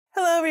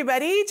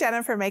everybody,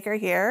 JenniferMaker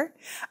here.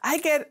 I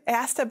get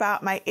asked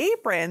about my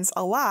aprons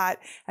a lot,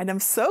 and I'm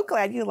so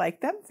glad you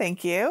like them.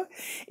 Thank you.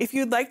 If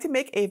you'd like to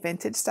make a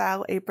vintage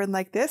style apron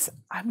like this,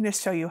 I'm going to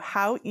show you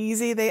how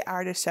easy they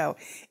are to sew.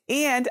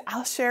 And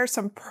I'll share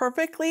some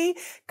perfectly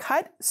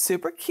cut,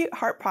 super cute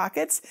heart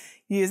pockets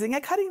using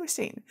a cutting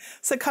machine.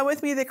 So come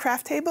with me to the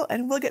craft table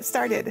and we'll get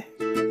started.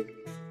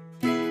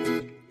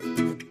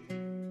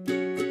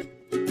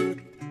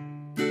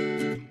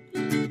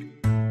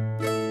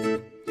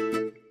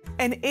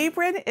 An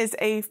apron is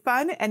a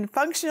fun and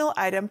functional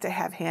item to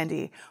have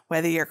handy,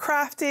 whether you're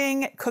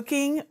crafting,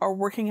 cooking, or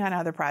working on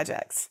other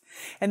projects.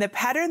 And the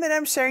pattern that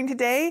I'm sharing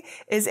today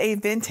is a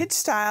vintage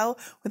style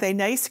with a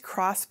nice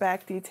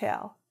crossback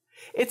detail.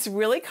 It's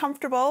really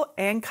comfortable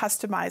and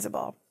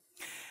customizable.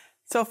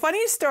 So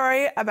funny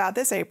story about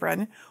this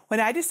apron. When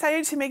I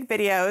decided to make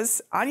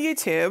videos on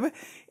YouTube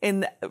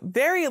in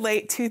very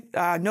late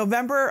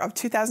November of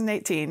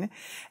 2018,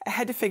 I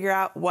had to figure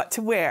out what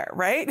to wear,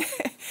 right?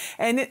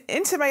 And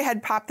into my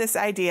head popped this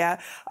idea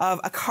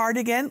of a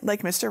cardigan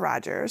like Mr.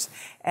 Rogers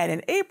and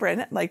an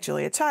apron like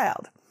Julia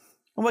Child.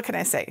 And what can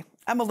I say?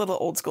 I'm a little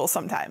old school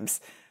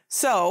sometimes.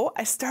 So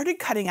I started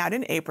cutting out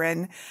an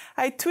apron.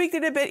 I tweaked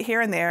it a bit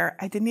here and there.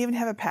 I didn't even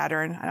have a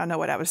pattern. I don't know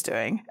what I was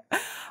doing.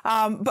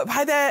 But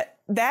by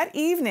that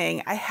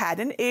evening, I had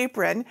an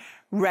apron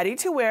ready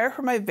to wear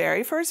for my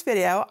very first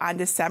video on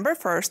December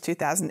 1st,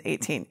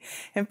 2018.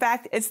 In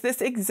fact, it's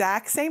this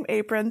exact same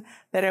apron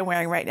that I'm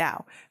wearing right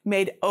now,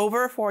 made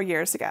over 4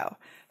 years ago.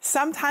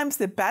 Sometimes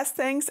the best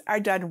things are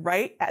done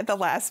right at the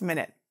last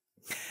minute.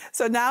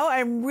 So now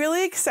I'm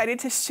really excited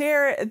to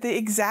share the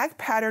exact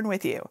pattern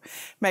with you.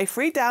 My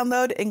free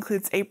download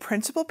includes a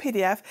printable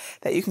PDF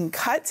that you can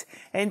cut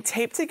and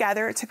tape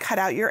together to cut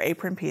out your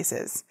apron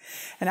pieces.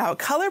 And now a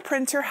color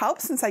printer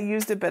helps since I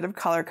used a bit of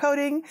color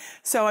coding.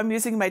 So I'm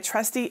using my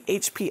trusty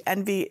HP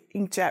Envy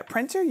inkjet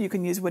printer. You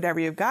can use whatever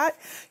you've got.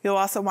 You'll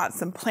also want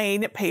some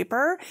plain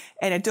paper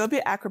and Adobe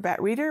Acrobat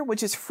Reader,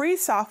 which is free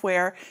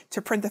software to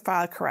print the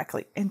file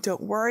correctly. And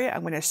don't worry,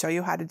 I'm going to show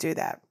you how to do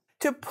that.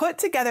 To put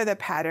together the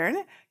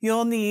pattern,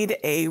 you'll need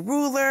a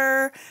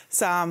ruler,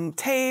 some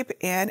tape,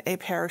 and a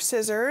pair of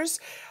scissors.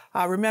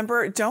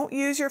 Remember, don't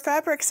use your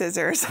fabric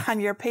scissors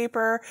on your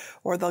paper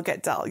or they'll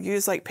get dull.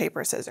 Use like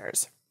paper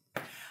scissors.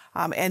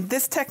 And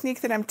this technique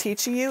that I'm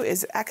teaching you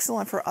is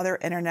excellent for other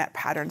internet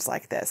patterns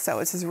like this, so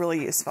this is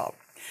really useful.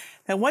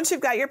 Now, once you've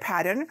got your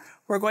pattern,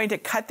 we're going to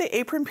cut the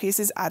apron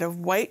pieces out of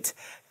white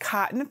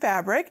cotton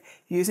fabric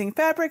using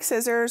fabric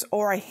scissors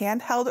or a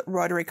handheld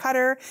rotary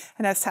cutter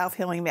and a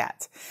self-healing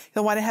mat.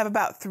 You'll want to have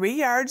about 3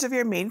 yards of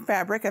your main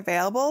fabric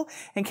available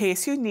in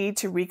case you need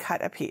to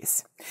recut a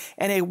piece.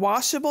 And a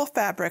washable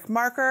fabric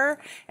marker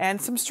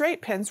and some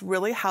straight pins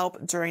really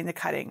help during the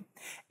cutting.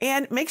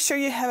 And make sure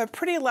you have a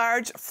pretty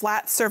large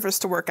flat surface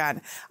to work on.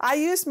 I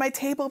used my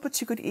table,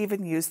 but you could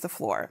even use the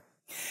floor.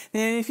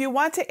 And if you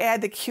want to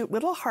add the cute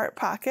little heart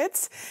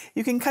pockets,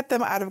 you can cut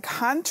them out of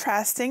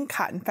contrasting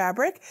cotton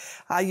fabric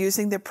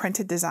using the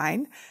printed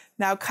design.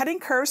 Now, cutting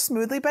curves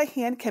smoothly by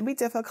hand can be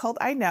difficult,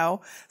 I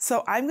know,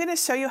 so I'm going to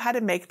show you how to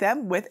make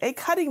them with a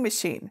cutting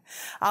machine.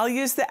 I'll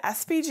use the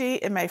SVG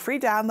in my free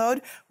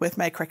download with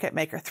my Cricut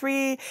Maker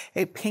 3,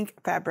 a pink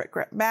fabric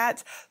grip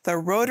mat, the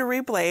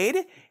rotary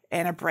blade,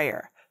 and a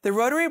brayer. The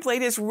rotary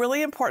blade is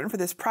really important for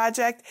this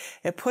project.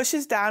 It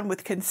pushes down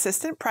with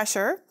consistent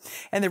pressure,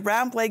 and the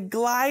round blade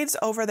glides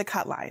over the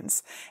cut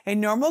lines. A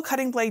normal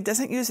cutting blade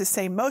doesn't use the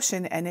same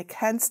motion, and it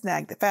can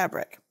snag the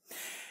fabric.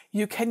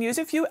 You can use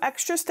a few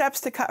extra steps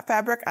to cut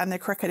fabric on the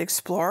Cricut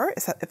Explorer,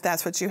 if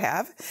that's what you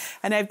have.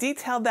 And I've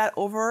detailed that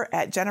over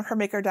at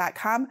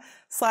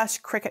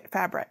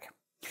JenniferMaker.com/CricutFabric.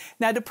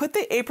 Now, to put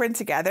the apron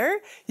together,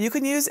 you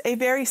can use a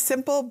very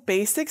simple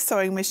basic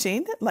sewing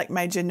machine like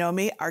my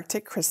Janome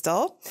Arctic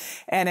Crystal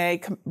and a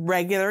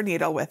regular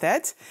needle with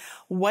it.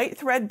 White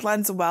thread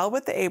blends well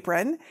with the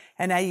apron,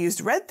 and I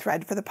used red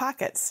thread for the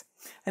pockets.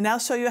 And I'll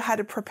show you how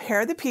to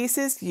prepare the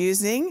pieces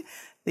using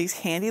these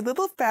handy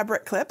little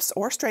fabric clips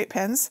or straight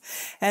pins,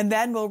 and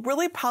then we'll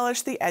really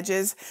polish the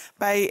edges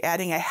by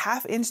adding a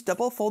 1/2-inch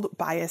double fold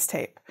bias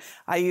tape.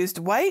 I used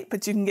white,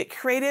 but you can get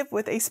creative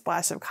with a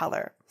splash of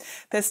color.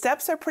 The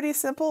steps are pretty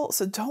simple,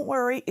 so don't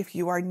worry if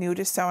you are new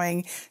to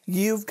sewing.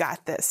 You've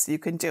got this. You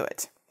can do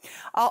it.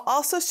 I'll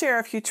also share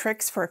a few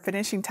tricks for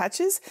finishing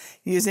touches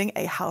using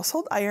a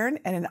household iron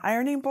and an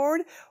ironing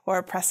board or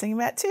a pressing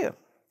mat too.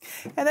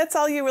 And that's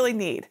all you really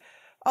need.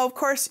 Oh, of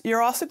course,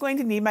 you're also going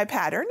to need my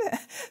pattern.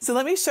 So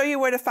let me show you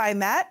where to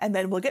find that, and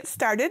then we'll get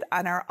started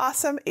on our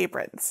awesome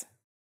aprons.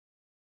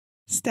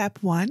 Step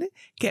 1,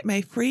 get my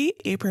free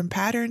apron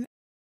pattern.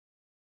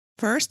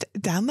 First,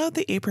 download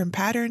the apron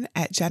pattern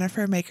at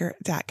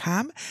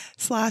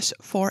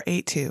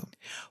JenniferMaker.com/482.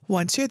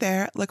 Once you're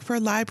there, look for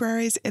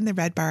libraries in the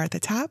red bar at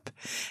the top,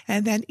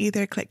 and then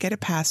either click Get a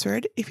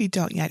Password if you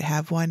don't yet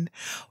have one,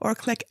 or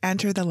click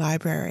Enter the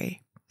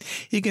library.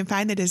 You can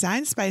find the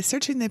designs by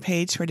searching the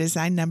page for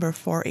design number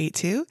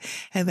 482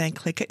 and then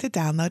click it to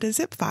download a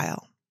zip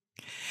file.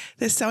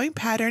 The sewing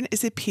pattern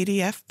is a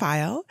PDF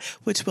file,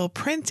 which we'll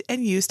print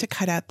and use to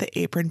cut out the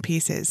apron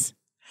pieces.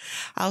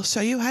 I'll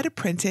show you how to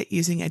print it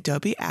using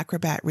Adobe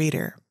Acrobat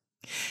Reader.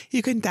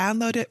 You can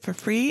download it for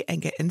free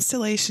and get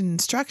installation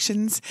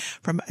instructions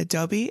from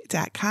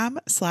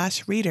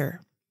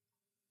adobe.com/reader.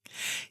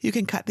 You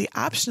can cut the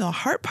optional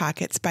heart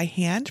pockets by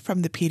hand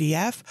from the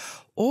PDF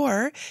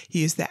or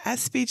use the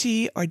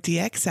SVG or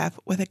DXF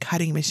with a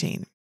cutting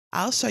machine.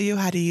 I'll show you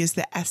how to use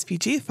the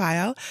SVG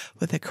file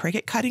with a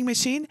Cricut cutting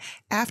machine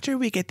after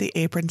we get the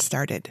apron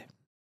started.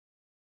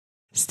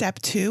 Step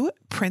 2,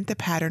 print the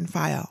pattern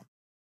file.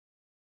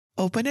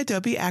 Open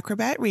Adobe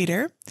Acrobat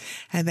Reader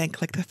and then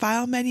click the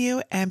File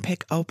menu and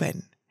pick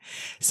Open.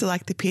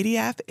 Select the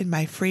PDF in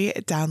my free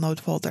download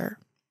folder.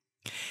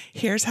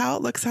 Here's how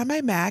it looks on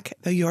my Mac,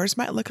 though yours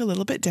might look a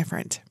little bit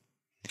different.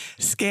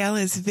 Scale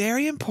is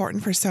very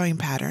important for sewing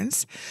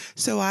patterns,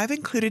 so I've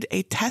included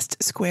a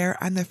test square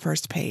on the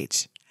first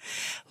page.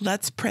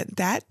 Let's print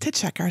that to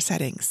check our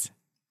settings.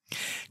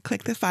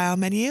 Click the File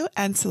menu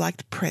and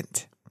select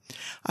Print.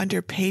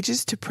 Under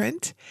Pages to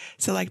print,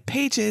 select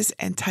Pages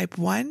and type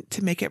 1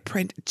 to make it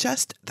print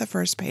just the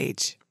first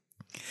page.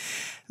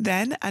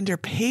 Then, under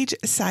Page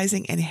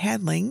Sizing and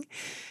Handling,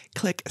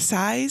 click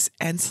Size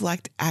and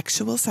select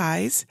Actual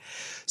Size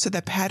so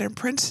the pattern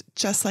prints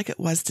just like it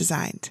was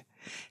designed.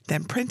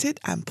 Then print it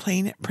on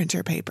plain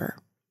printer paper.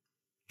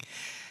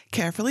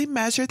 Carefully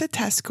measure the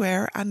test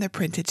square on the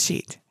printed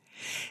sheet.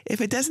 If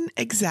it doesn't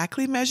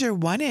exactly measure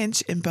 1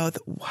 inch in both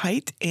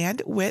height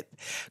and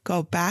width,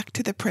 go back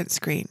to the print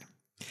screen.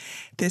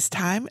 This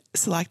time,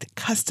 select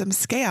Custom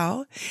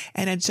Scale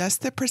and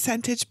adjust the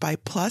percentage by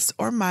plus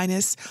or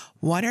minus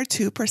 1 or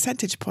 2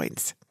 percentage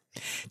points,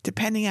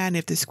 depending on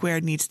if the square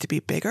needs to be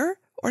bigger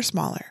or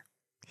smaller.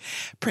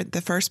 Print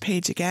the first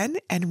page again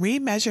and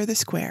remeasure the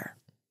square.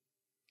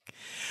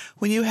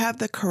 When you have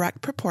the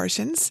correct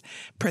proportions,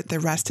 print the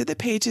rest of the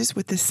pages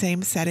with the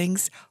same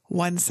settings,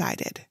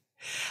 one-sided.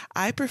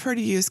 I prefer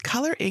to use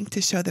color ink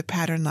to show the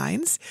pattern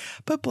lines,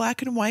 but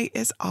black and white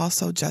is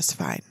also just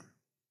fine.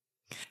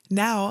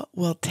 Now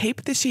we'll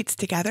tape the sheets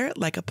together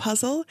like a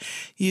puzzle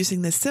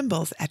using the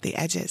symbols at the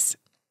edges.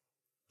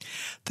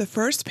 The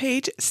first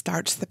page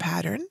starts the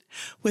pattern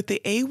with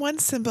the A1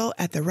 symbol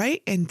at the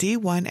right and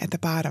D1 at the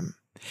bottom.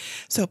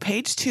 So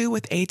page 2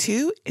 with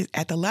A2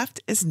 at the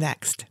left is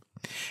next.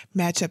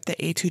 Match up the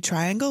A2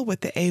 triangle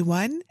with the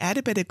A1, add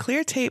a bit of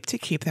clear tape to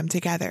keep them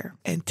together,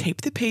 and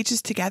tape the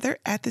pages together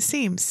at the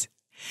seams.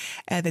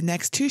 Add the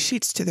next 2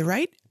 sheets to the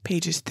right,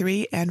 pages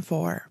 3 and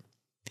 4.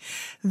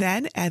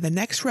 Then add the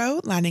next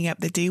row, lining up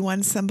the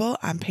D1 symbol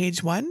on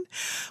page 1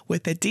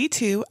 with the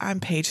D2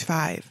 on page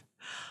 5.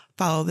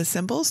 Follow the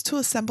symbols to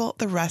assemble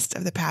the rest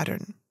of the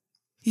pattern.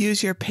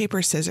 Use your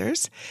paper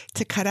scissors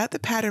to cut out the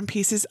pattern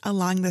pieces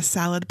along the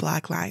solid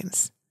black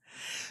lines.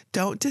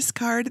 Don't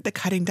discard the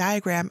cutting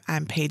diagram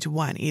on page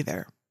 1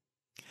 either.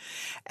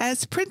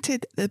 As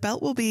printed, the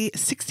belt will be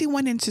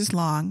 61 inches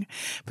long,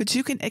 but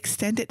you can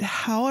extend it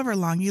however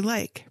long you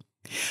like.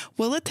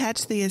 We'll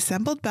attach the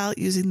assembled belt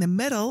using the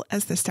middle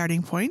as the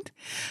starting point,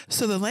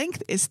 so the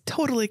length is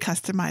totally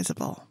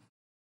customizable.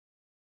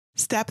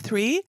 Step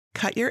 3,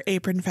 cut your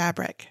apron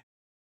fabric.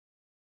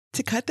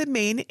 To cut the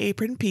main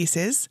apron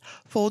pieces,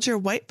 fold your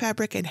white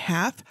fabric in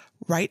half,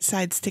 right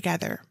sides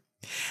together.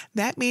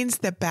 That means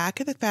the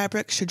back of the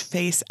fabric should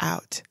face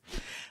out.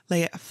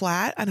 Lay it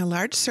flat on a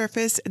large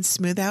surface and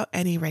smooth out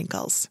any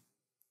wrinkles.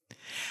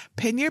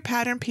 Pin your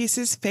pattern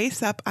pieces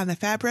face up on the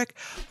fabric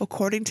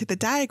according to the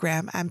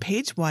diagram on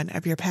page 1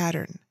 of your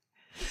pattern.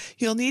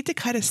 You'll need to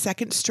cut a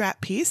second strap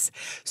piece,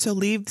 so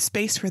leave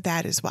space for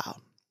that as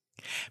well.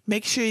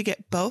 Make sure you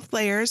get both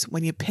layers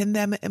when you pin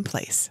them in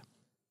place.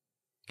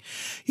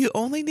 You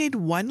only need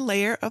 1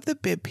 layer of the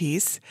bib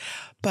piece,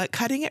 but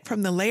cutting it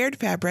from the layered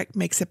fabric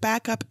makes a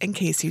backup in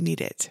case you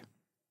need it.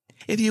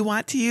 If you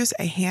want to use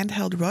a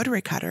handheld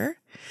rotary cutter,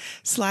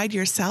 slide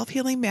your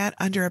self-healing mat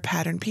under a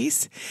pattern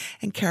piece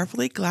and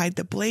carefully glide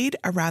the blade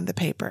around the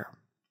paper.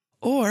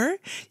 Or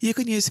you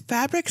can use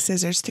fabric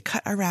scissors to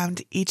cut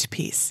around each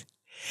piece.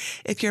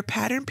 If your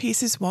pattern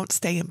pieces won't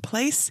stay in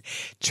place,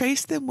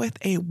 trace them with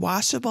a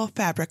washable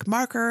fabric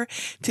marker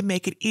to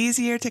make it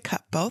easier to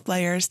cut both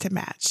layers to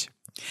match.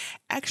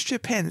 Extra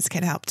pins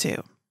can help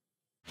too.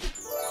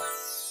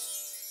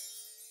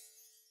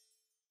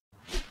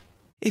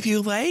 If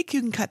you like,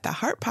 you can cut the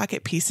heart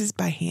pocket pieces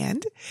by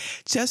hand.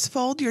 Just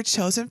fold your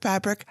chosen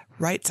fabric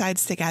right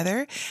sides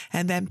together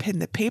and then pin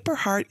the paper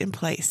heart in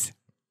place.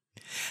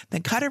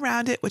 Then cut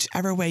around it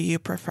whichever way you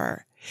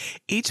prefer.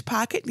 Each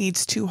pocket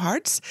needs 2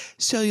 hearts,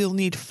 so you'll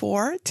need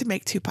 4 to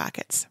make 2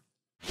 pockets.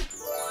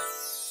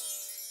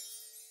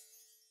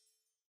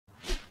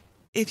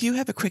 If you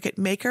have a Cricut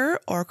Maker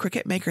or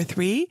Cricut Maker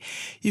 3,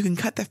 you can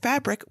cut the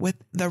fabric with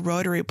the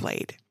rotary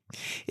blade.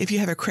 If you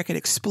have a Cricut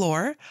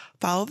Explorer,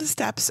 follow the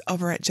steps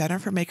over at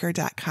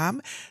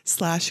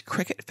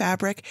JenniferMaker.com/Cricut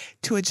Fabric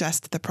to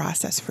adjust the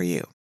process for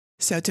you.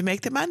 So to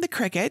make them on the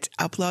Cricut,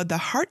 upload the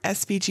Heart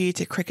SVG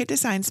to Cricut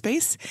Design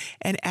Space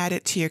and add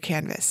it to your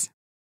canvas.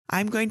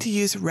 I'm going to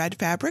use red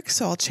fabric,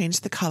 so I'll change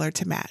the color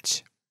to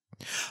match.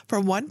 For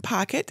 1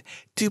 pocket,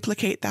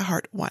 duplicate the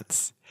heart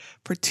once.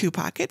 For 2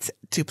 pockets,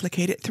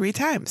 duplicate it 3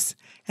 times.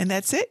 And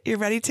that's it, you're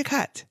ready to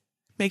cut.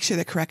 Make sure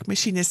the correct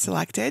machine is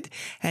selected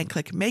and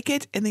click Make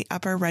It in the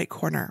upper right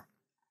corner.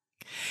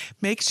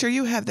 Make sure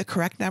you have the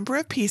correct number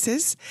of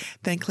pieces,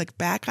 then click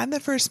back on the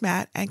first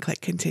mat and click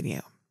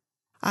Continue.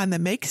 On the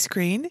Make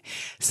screen,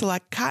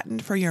 select cotton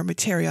for your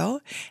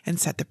material and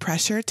set the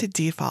pressure to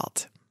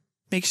default.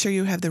 Make sure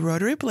you have the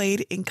rotary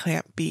blade in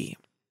clamp B.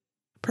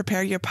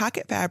 Prepare your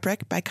pocket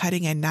fabric by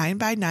cutting a 9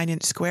 by 9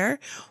 inch square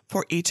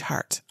for each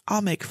heart.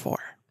 I'll make 4.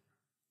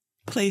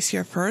 Place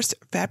your first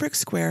fabric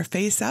square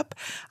face up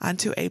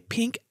onto a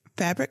pink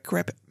fabric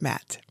grip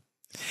mat.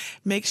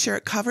 Make sure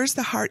it covers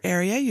the heart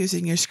area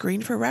using your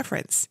screen for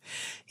reference.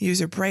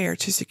 Use a brayer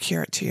to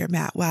secure it to your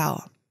mat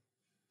well.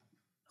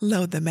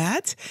 Load the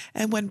mat,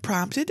 and when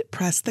prompted,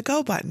 press the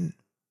Go button.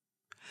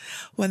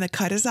 When the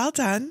cut is all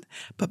done,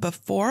 but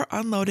before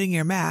unloading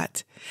your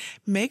mat,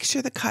 make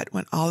sure the cut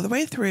went all the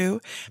way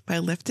through by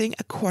lifting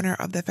a corner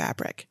of the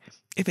fabric.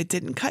 If it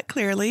didn't cut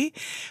clearly,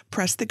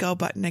 press the Go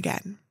button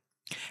again,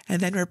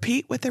 and then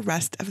repeat with the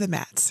rest of the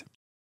mats.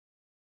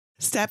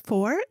 Step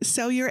 4.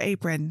 Sew your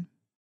apron.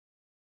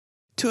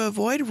 To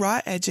avoid raw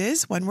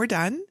edges when we're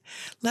done,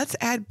 let's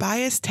add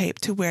bias tape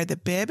to where the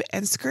bib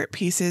and skirt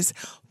pieces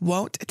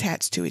won't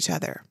attach to each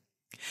other.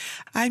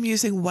 I'm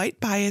using white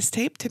bias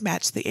tape to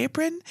match the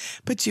apron,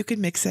 but you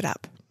can mix it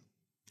up.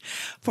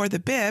 For the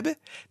bib,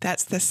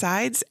 that's the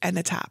sides and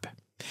the top.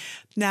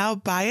 Now,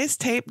 bias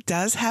tape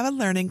does have a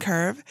learning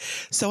curve,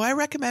 so I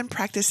recommend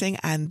practicing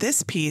on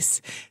this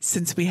piece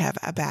since we have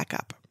a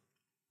backup.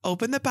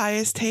 Open the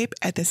bias tape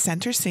at the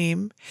center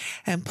seam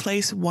and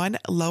place one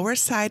lower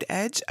side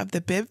edge of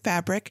the bib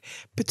fabric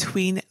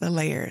between the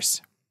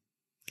layers.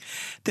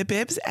 The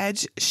bib's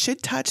edge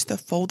should touch the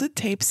folded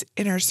tape's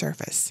inner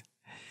surface.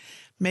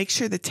 Make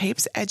sure the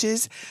tape's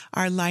edges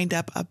are lined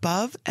up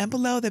above and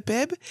below the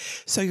bib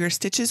so your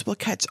stitches will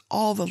catch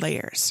all the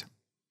layers.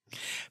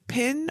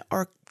 Pin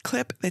or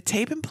clip the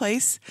tape in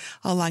place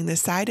along the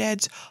side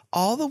edge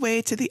all the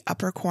way to the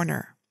upper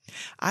corner.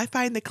 I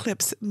find the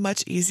clips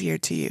much easier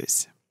to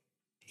use.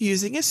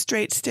 Using a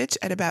straight stitch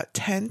at about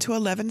 10 to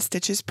 11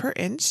 stitches per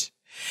inch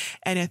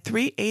and a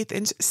 3/8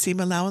 inch seam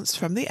allowance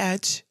from the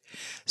edge,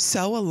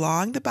 sew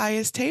along the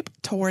bias tape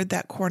toward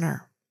that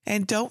corner.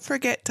 And don't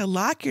forget to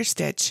lock your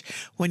stitch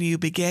when you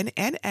begin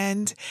and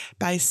end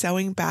by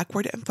sewing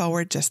backward and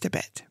forward just a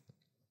bit.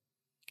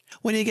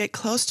 When you get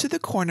close to the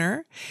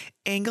corner,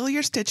 angle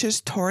your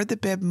stitches toward the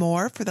bib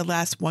more for the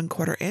last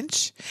 1/4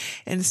 inch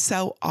and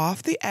sew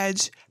off the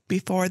edge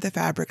before the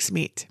fabrics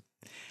meet,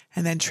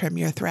 and then trim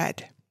your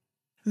thread.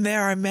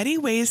 There are many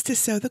ways to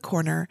sew the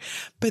corner,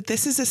 but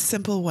this is a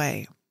simple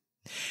way.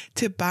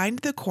 To bind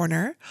the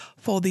corner,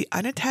 fold the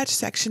unattached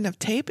section of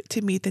tape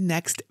to meet the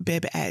next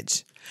bib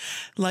edge,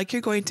 like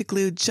you're going to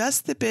glue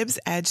just the bib's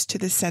edge to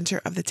the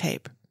center of the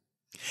tape.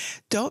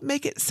 Don't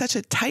make it such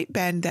a tight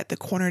bend that the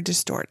corner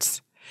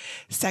distorts.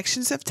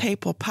 Sections of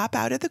tape will pop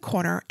out at the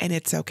corner and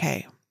it's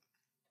okay.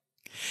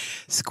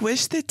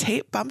 Squish the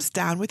tape bumps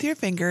down with your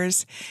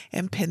fingers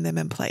and pin them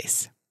in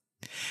place.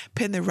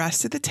 Pin the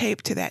rest of the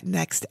tape to that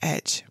next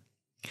edge.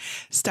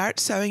 Start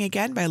sewing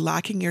again by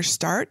locking your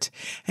start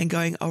and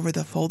going over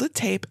the folded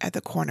tape at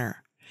the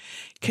corner.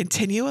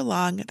 Continue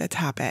along the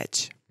top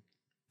edge.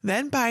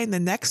 Then bind the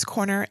next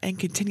corner and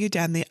continue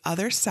down the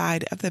other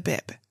side of the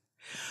bib.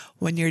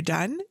 When you're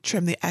done,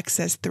 trim the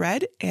excess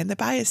thread and the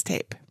bias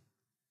tape.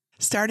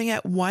 Starting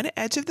at one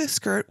edge of the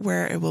skirt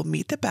where it will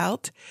meet the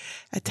belt,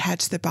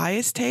 attach the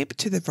bias tape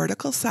to the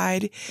vertical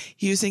side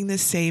using the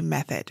same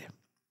method.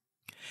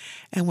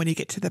 And when you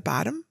get to the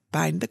bottom,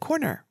 bind the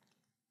corner.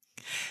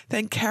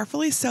 Then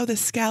carefully sew the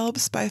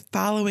scallops by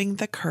following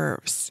the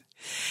curves.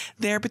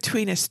 They're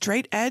between a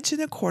straight edge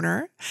and a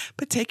corner,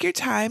 but take your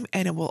time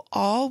and it will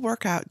all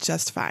work out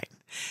just fine.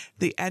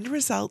 The end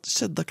result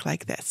should look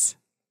like this.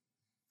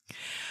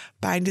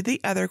 Bind to the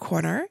other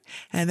corner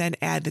and then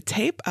add the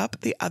tape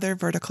up the other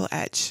vertical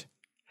edge.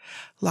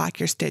 Lock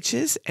your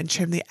stitches and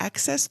trim the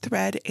excess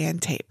thread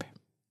and tape.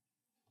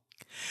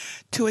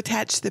 To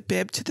attach the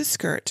bib to the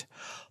skirt,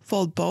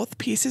 fold both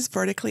pieces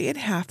vertically in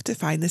half to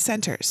find the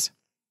centers.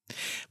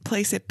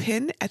 Place a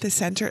pin at the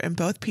center in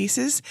both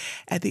pieces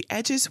at the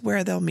edges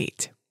where they'll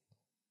meet.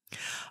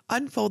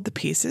 Unfold the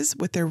pieces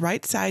with their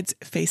right sides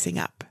facing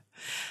up.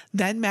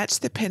 Then match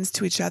the pins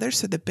to each other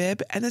so the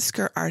bib and the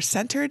skirt are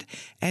centered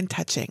and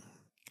touching.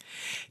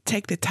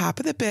 Take the top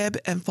of the bib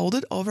and fold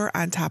it over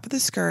on top of the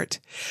skirt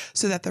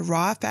so that the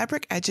raw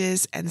fabric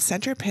edges and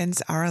center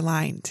pins are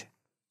aligned.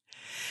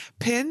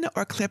 Pin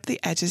or clip the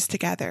edges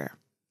together.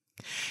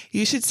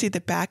 You should see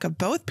the back of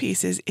both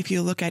pieces if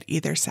you look at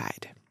either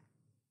side.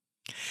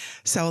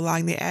 Sew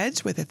along the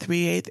edge with a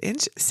 3/8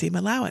 inch seam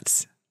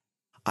allowance.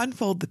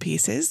 Unfold the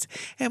pieces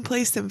and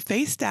place them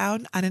face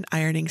down on an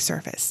ironing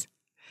surface.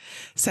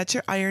 Set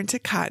your iron to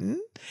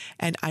cotton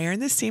and iron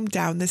the seam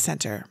down the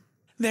center.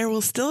 There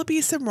will still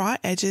be some raw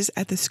edges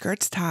at the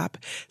skirt's top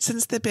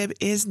since the bib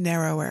is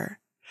narrower.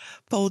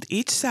 Fold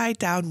each side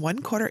down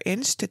 1/4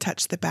 inch to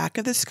touch the back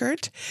of the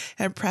skirt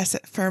and press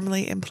it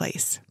firmly in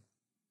place.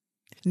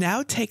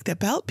 Now take the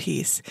belt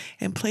piece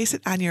and place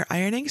it on your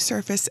ironing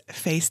surface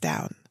face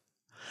down.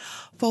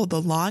 Fold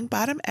the long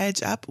bottom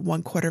edge up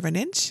 1/4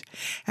 inch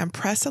and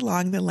press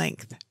along the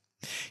length.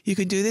 You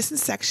can do this in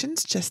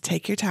sections, just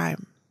take your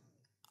time.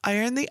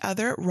 Iron the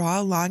other raw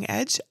long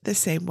edge the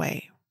same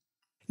way.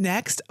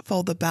 Next,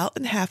 fold the belt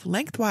in half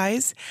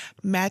lengthwise,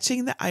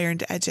 matching the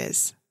ironed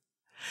edges.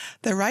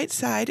 The right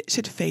side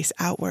should face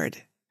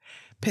outward.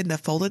 Pin the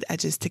folded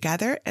edges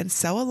together and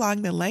sew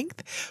along the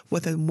length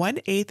with a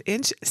 1/8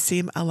 inch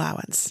seam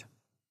allowance.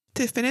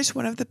 To finish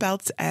one of the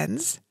belt's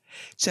ends,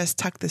 just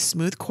tuck the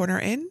smooth corner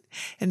in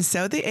and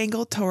sew the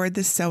angle toward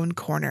the sewn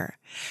corner,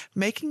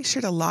 making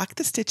sure to lock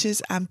the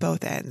stitches on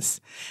both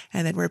ends,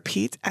 and then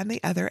repeat on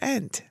the other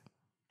end.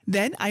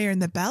 Then iron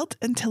the belt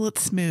until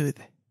it's smooth.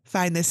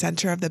 Find the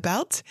center of the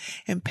belt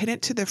and pin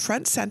it to the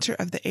front center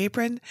of the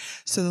apron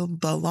so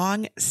the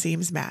long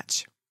seams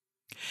match.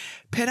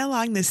 Pin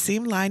along the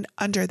seam line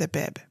under the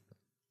bib.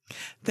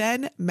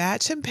 Then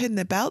match and pin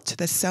the belt to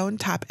the sewn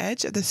top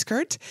edge of the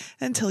skirt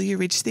until you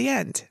reach the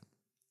end.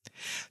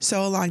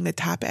 Sew along the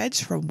top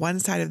edge from one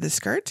side of the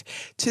skirt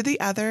to the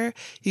other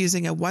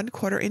using a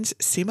 1/4 inch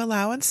seam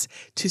allowance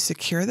to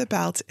secure the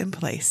belt in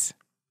place.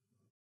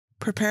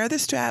 Prepare the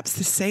straps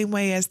the same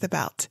way as the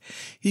belt.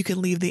 You can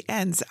leave the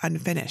ends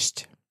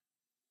unfinished.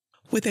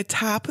 With the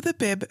top of the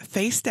bib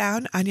face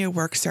down on your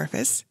work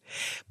surface,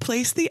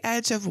 place the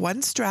edge of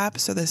one strap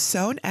so the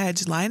sewn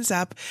edge lines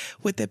up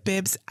with the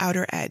bib's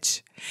outer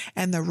edge,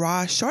 and the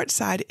raw short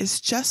side is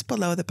just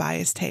below the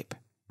bias tape,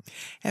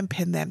 and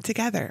pin them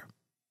together.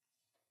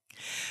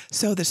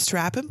 Sew the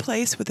strap in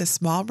place with a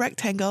small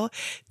rectangle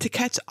to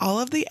catch all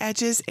of the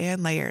edges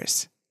and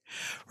layers.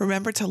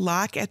 Remember to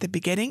lock at the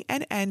beginning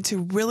and end to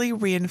really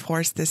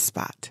reinforce this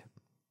spot.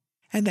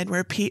 And then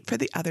repeat for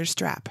the other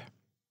strap.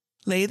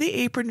 Lay the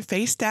apron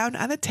face down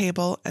on the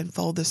table and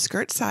fold the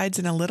skirt sides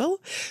in a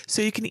little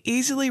so you can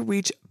easily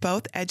reach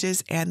both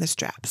edges and the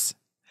straps.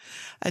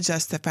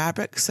 Adjust the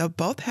fabric so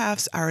both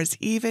halves are as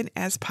even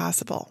as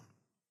possible.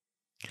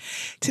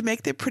 To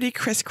make the pretty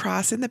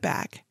crisscross in the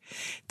back,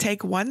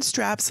 take one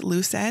strap's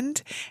loose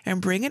end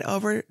and bring it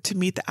over to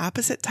meet the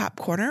opposite top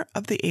corner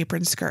of the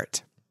apron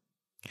skirt.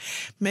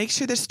 Make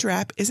sure the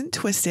strap isn't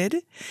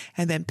twisted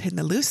and then pin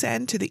the loose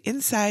end to the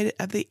inside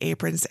of the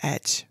apron's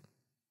edge.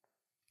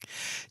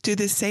 Do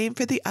the same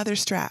for the other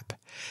strap.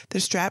 The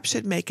strap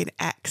should make an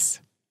X.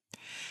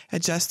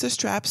 Adjust the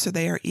straps so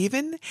they are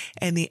even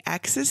and the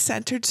X is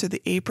centered so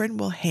the apron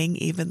will hang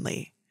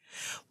evenly.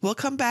 We'll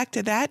come back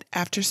to that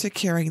after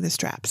securing the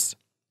straps.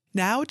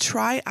 Now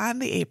try on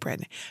the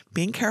apron,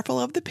 being careful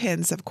of the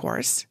pins, of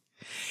course.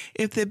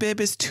 If the bib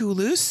is too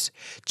loose,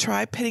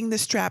 try pinning the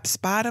strap's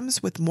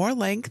bottoms with more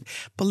length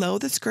below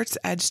the skirt's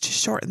edge to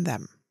shorten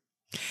them.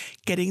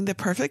 Getting the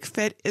perfect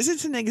fit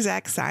isn't an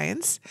exact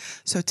science,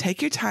 so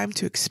take your time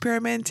to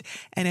experiment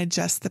and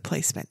adjust the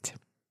placement.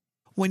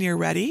 When you're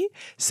ready,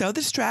 sew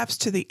the straps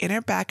to the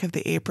inner back of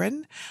the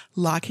apron,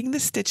 locking the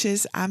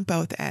stitches on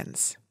both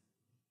ends.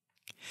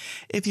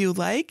 If you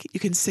like,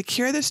 you can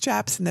secure the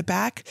straps in the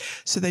back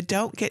so they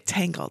don't get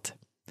tangled.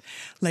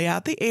 Lay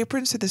out the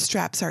apron so the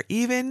straps are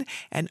even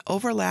and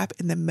overlap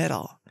in the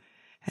middle,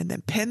 and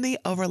then pin the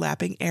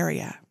overlapping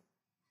area.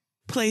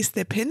 Place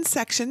the pin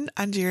section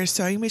under your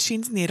sewing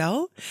machine's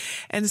needle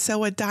and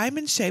sew a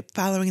diamond shape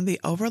following the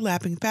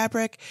overlapping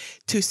fabric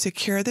to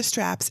secure the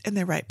straps in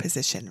the right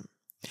position.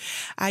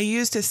 I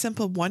used a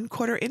simple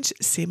 1/4 inch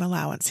seam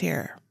allowance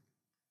here.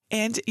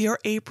 And your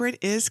apron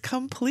is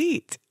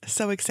complete.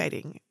 So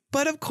exciting.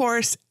 But of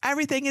course,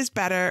 everything is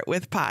better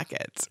with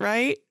pockets,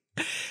 right?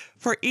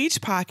 For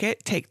each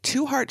pocket, take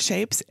 2 heart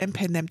shapes and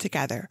pin them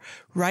together,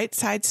 right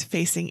sides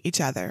facing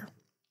each other.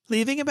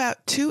 Leaving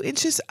about 2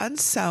 inches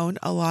unsewn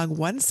along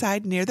one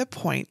side near the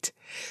point,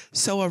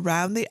 sew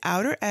around the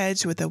outer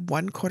edge with a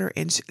 1/4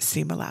 inch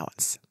seam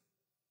allowance.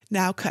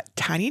 Now cut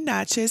tiny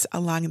notches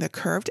along the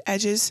curved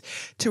edges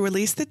to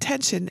release the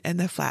tension in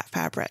the flat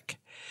fabric.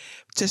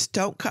 Just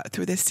don't cut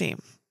through the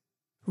seam.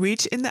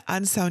 Reach in the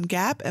unsewn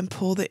gap and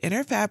pull the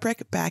inner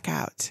fabric back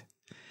out.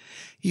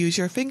 Use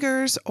your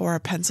fingers or a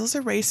pencil's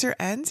eraser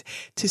end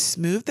to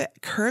smooth the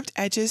curved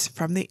edges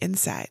from the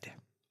inside.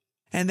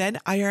 And then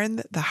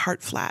iron the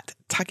heart flat,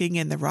 tucking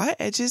in the raw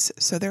edges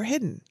so they're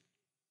hidden.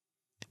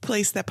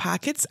 Place the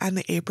pockets on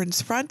the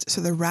apron's front so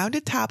the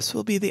rounded tops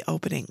will be the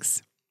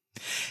openings.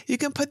 You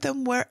can put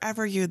them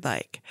wherever you'd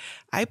like.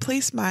 I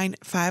place mine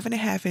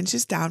 5.5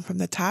 inches down from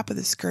the top of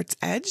the skirt's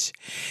edge,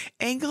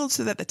 angled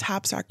so that the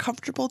tops are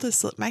comfortable to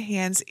slip my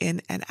hands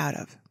in and out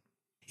of.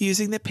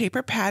 Using the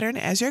paper pattern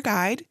as your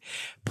guide,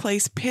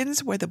 place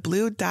pins where the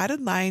blue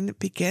dotted line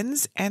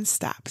begins and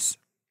stops.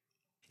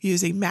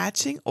 Using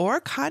matching or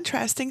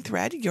contrasting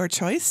thread, your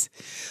choice,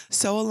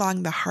 sew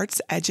along the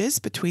heart's edges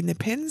between the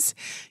pins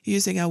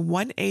using a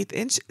 1/8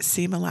 inch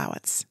seam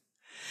allowance.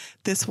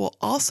 This will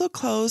also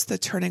close the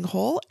turning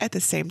hole at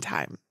the same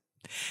time.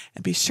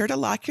 And be sure to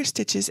lock your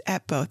stitches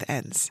at both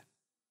ends.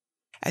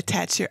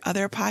 Attach your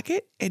other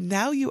pocket, and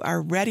now you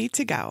are ready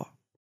to go.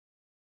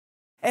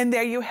 And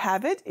there you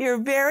have it, your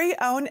very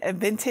own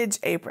vintage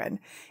apron.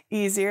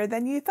 Easier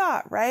than you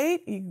thought,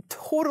 right? You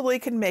totally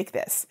can make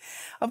this.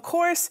 Of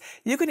course,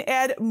 you can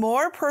add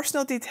more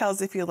personal details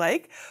if you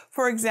like.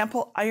 For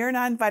example,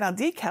 iron-on vinyl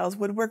decals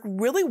would work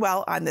really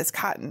well on this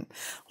cotton,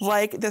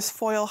 like this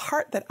foil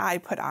heart that I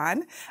put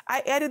on.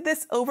 I added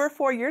this over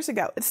 4 years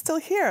ago. It's still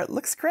here. It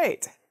looks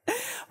great.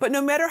 But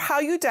no matter how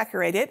you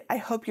decorate it, I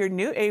hope your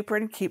new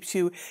apron keeps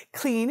you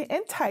clean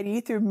and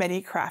tidy through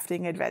many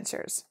crafting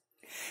adventures.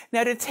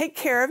 Now, to take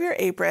care of your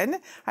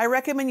apron, I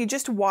recommend you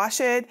just wash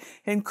it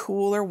in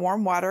cool or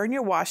warm water in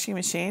your washing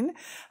machine.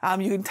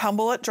 You can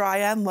tumble it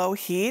dry on low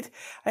heat.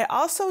 I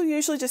also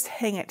usually just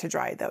hang it to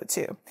dry though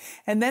too.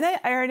 And then I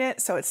iron it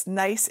so it's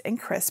nice and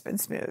crisp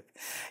and smooth.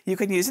 You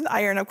can use an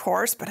iron, of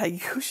course, but I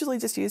usually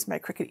just use my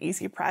Cricut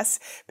Easy Press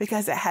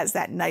because it has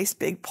that nice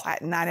big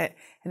platen on it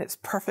and it's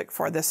perfect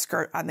for the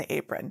skirt on the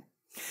apron.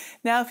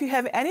 Now, if you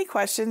have any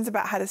questions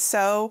about how to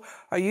sew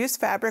or use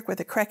fabric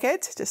with a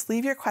Cricut, just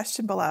leave your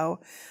question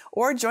below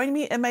or join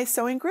me in my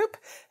sewing group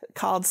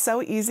called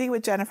Sew Easy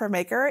with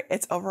JenniferMaker.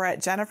 It's over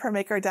at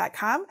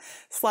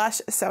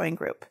JenniferMaker.com/sewing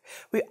group.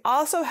 We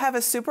also have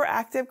a super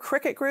active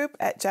Cricut group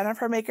at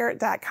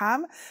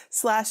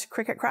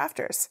JenniferMaker.com/Cricut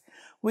Crafters.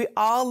 We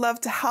all love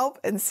to help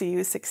and see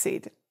you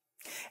succeed.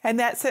 And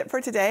that's it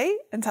for today.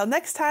 Until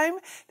next time,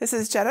 this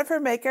is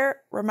JenniferMaker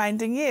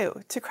reminding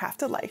you to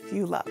craft a life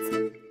you love.